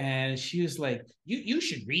 And she was like, you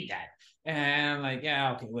should read that. And I'm like,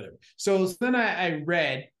 yeah, okay, whatever. So then I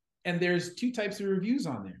read, and there's 2 types of reviews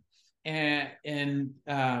on there.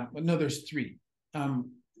 No, there's 3.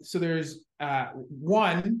 So there's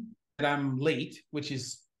one that I'm late, which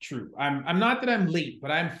is true. I'm not that I'm late,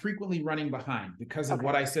 but I'm frequently running behind because of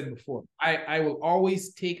what I said before. I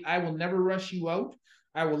will never rush you out.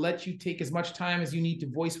 I will let you take as much time as you need to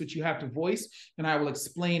voice what you have to voice, and I will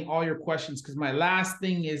explain all your questions, because the last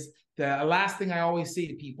thing I always say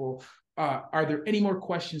to people, are there any more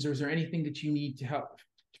questions, or is there anything that you need to help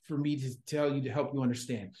for me to tell you to help you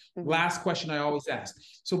understand? Mm-hmm. Last question I always ask.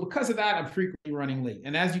 So because of that, I'm frequently running late.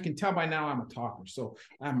 And as you can tell by now, I'm a talker. So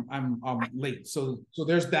I'm late. So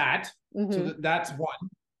there's that. Mm-hmm. So that's one.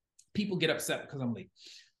 People get upset because I'm late.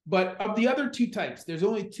 But of the other 2 types, there's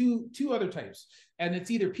only two other types. And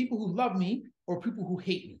it's either people who love me or people who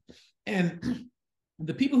hate me. And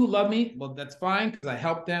the people who love me, well, that's fine, because I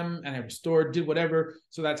helped them and I restored, did whatever.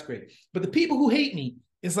 So that's great. But the people who hate me,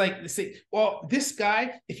 it's like they say, well, this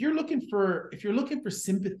guy, if you're looking for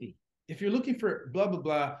sympathy, if you're looking for blah, blah,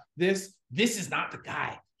 blah, this is not the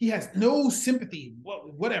guy. He has no sympathy,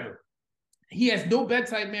 whatever. He has no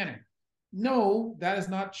bedside manner. No, that is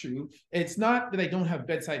not true. It's not that I don't have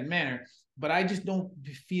bedside manner, but I just don't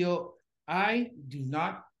feel, I do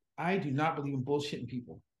not believe in bullshitting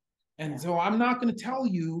people. And so I'm not going to tell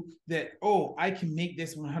you that, oh, I can make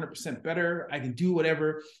this 100% better. I can do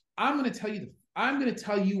whatever. I'm going to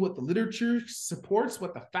tell you what the literature supports,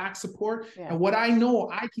 what the facts support, and what I know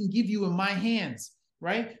I can give you in my hands,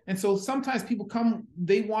 right? And so sometimes people come,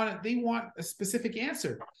 they want a specific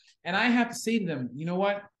answer. And I have to say to them, you know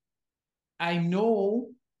what? I know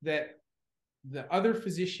that the other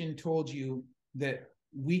physician told you that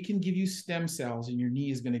we can give you stem cells and your knee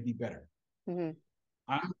is going to be better. Mm-hmm.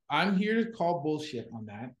 I'm here to call bullshit on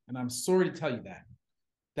that, and I'm sorry to tell you that.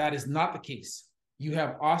 That is not the case. You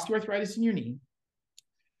have osteoarthritis in your knee.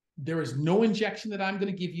 There is no injection that I'm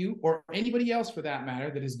going to give you, or anybody else for that matter,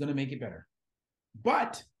 that is going to make it better.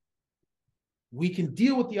 But we can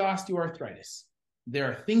deal with the osteoarthritis.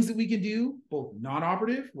 There are things that we can do, both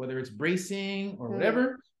non-operative, whether it's bracing or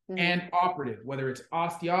whatever, and operative, whether it's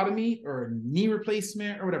osteotomy or knee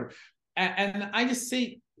replacement or whatever. And I just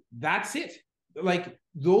say, that's it. Like,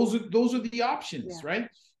 those are the options, right?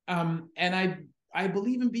 And I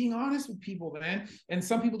believe in being honest with people, man. And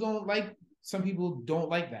some people don't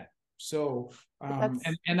like that. So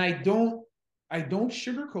and I don't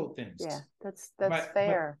sugarcoat things. Yeah, that's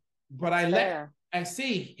fair. But I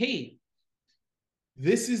say, hey,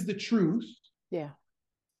 this is the truth. Yeah.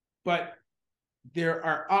 But there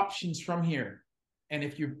are options from here. And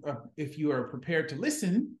if you are prepared to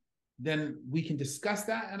listen, then we can discuss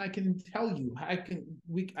that, and I can tell you, I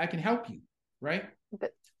can help you, right?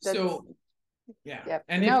 So yeah. Yep.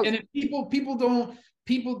 And if people don't,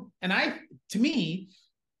 and to me,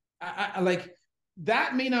 I like,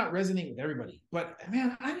 that may not resonate with everybody, but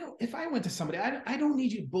man, if I went to somebody, I don't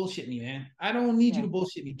need you to bullshit me, man. I don't need you to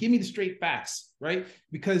bullshit me. Give me the straight facts, right?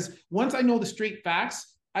 Because once I know the straight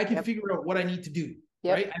facts, I can figure out what I need to do,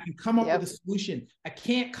 right? I can come up with a solution. I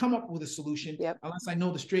can't come up with a solution unless I know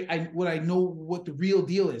what the real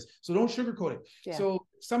deal is. So don't sugarcoat it. So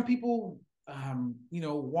some people,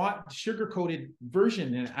 want the sugar-coated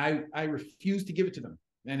version, and I refuse to give it to them.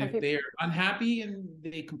 And if they're unhappy and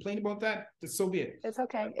they complain about that, so be it. It's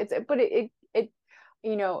okay.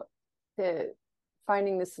 The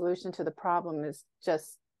finding the solution to the problem is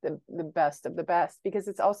just the best of the best, because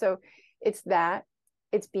it's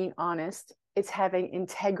being honest, it's having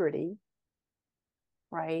integrity,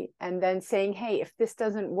 right? And then saying, hey, if this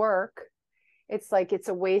doesn't work, it's like, it's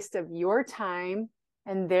a waste of your time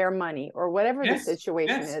and their money, or whatever the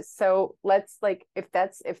situation is. So let's, like, if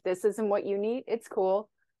this isn't what you need, it's cool.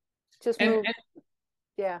 Just move.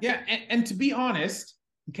 And to be honest,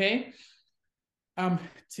 okay. To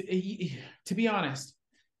be honest,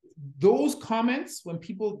 those comments, when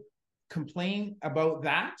people complain about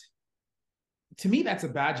that, to me, that's a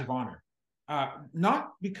badge of honor.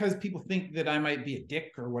 Not because people think that I might be a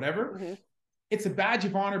dick or whatever. Mm-hmm. It's a badge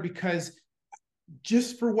of honor because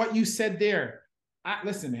just for what you said there,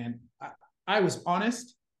 listen, man, I was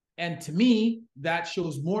honest. And to me, that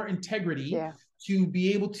shows more integrity to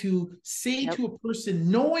be able to say to a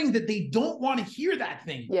person, knowing that they don't want to hear that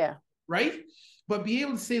thing. Yeah. Right? But be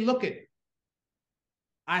able to say, look,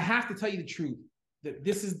 I have to tell you the truth, that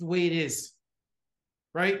this is the way it is.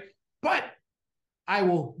 Right? But I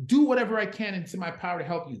will do whatever I can into my power to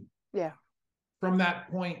help you. Yeah. From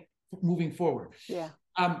that point moving forward. Yeah.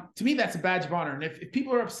 To me, that's a badge of honor. And if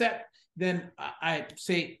people are upset, then I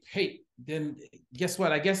say, hey, then guess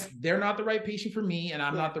what? I guess they're not the right patient for me, and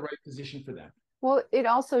I'm not the right physician for them. Well, it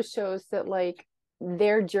also shows that, like,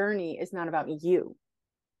 their journey is not about you.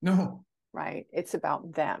 No. Right. It's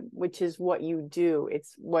about them, which is what you do.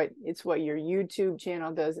 It's what your YouTube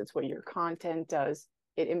channel does. It's what your content does.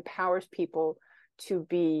 It empowers people to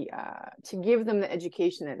give them the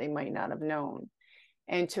education that they might not have known.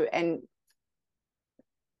 And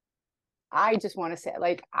I just want to say,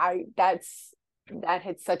 like, that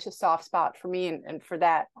hit such a soft spot for me. And for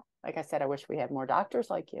that, like I said, I wish we had more doctors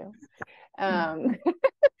like you.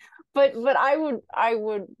 But I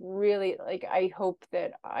would really, like, I hope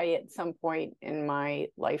that I, at some point in my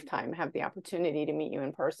lifetime, have the opportunity to meet you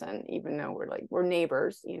in person, even though we're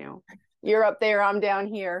neighbors, you're up there, I'm down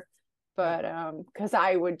here. But because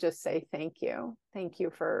I would just say thank you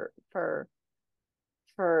for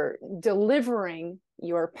delivering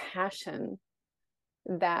your passion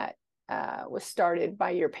that was started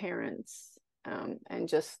by your parents, and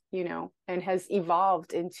just, and has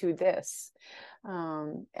evolved into this.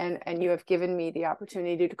 And you have given me the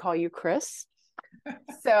opportunity to call you Chris.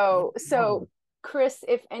 So Chris,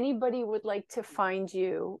 if anybody would like to find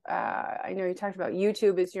you, I know you talked about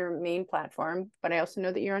YouTube is your main platform, but I also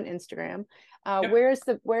know that you're on Instagram. Where's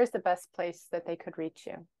the best place that they could reach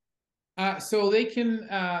you? So they can,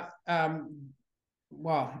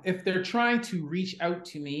 if they're trying to reach out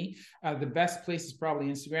to me, the best place is probably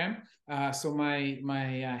Instagram. So my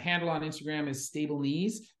handle on Instagram is Stable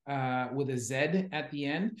Knees, with a Z at the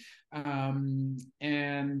end. But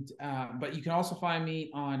you can also find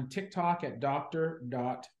me on TikTok at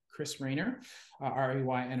dr.chrisraynor, Raynor.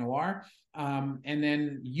 And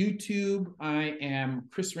then YouTube, I am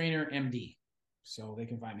Chris Raynor, MD. So they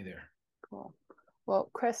can find me there. Cool. Well,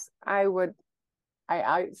 Chris, I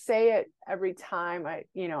say it every time.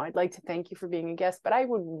 I'd like to thank you for being a guest, but I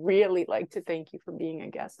would really like to thank you for being a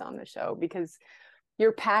guest on the show, because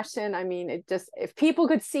your passion, I mean, if people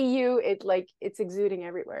could see you, it's exuding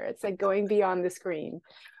everywhere. It's like going beyond the screen.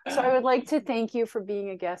 So I would like to thank you for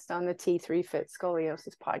being a guest on the T3 Fit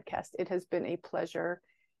Scoliosis podcast. It has been a pleasure,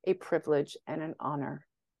 a privilege, and an honor.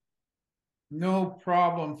 No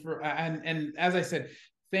problem. And as I said,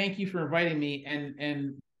 thank you for inviting me,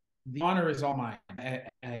 and the honor is all mine. I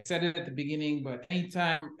said it at the beginning, but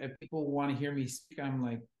anytime if people want to hear me speak, I'm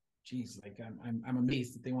like, geez, like I'm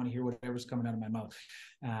amazed that they want to hear whatever's coming out of my mouth.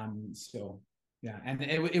 So yeah, and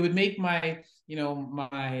it would make my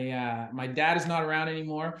dad is not around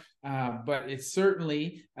anymore, but it's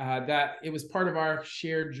certainly that it was part of our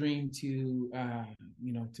shared dream to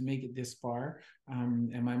make it this far.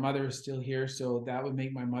 And my mother is still here, so that would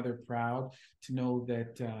make my mother proud to know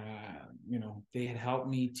that they had helped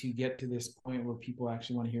me to get to this point where people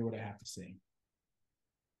actually want to hear what I have to say.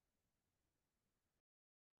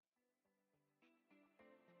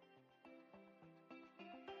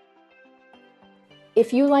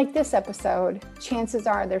 If you like this episode, chances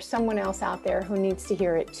are there's someone else out there who needs to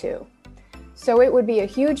hear it too. So it would be a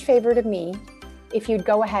huge favor to me if you'd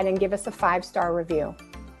go ahead and give us a 5-star review.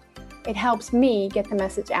 It helps me get the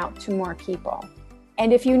message out to more people.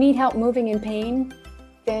 And if you need help moving in pain,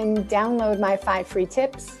 then download my 5 free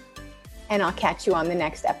tips, and I'll catch you on the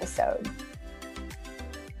next episode.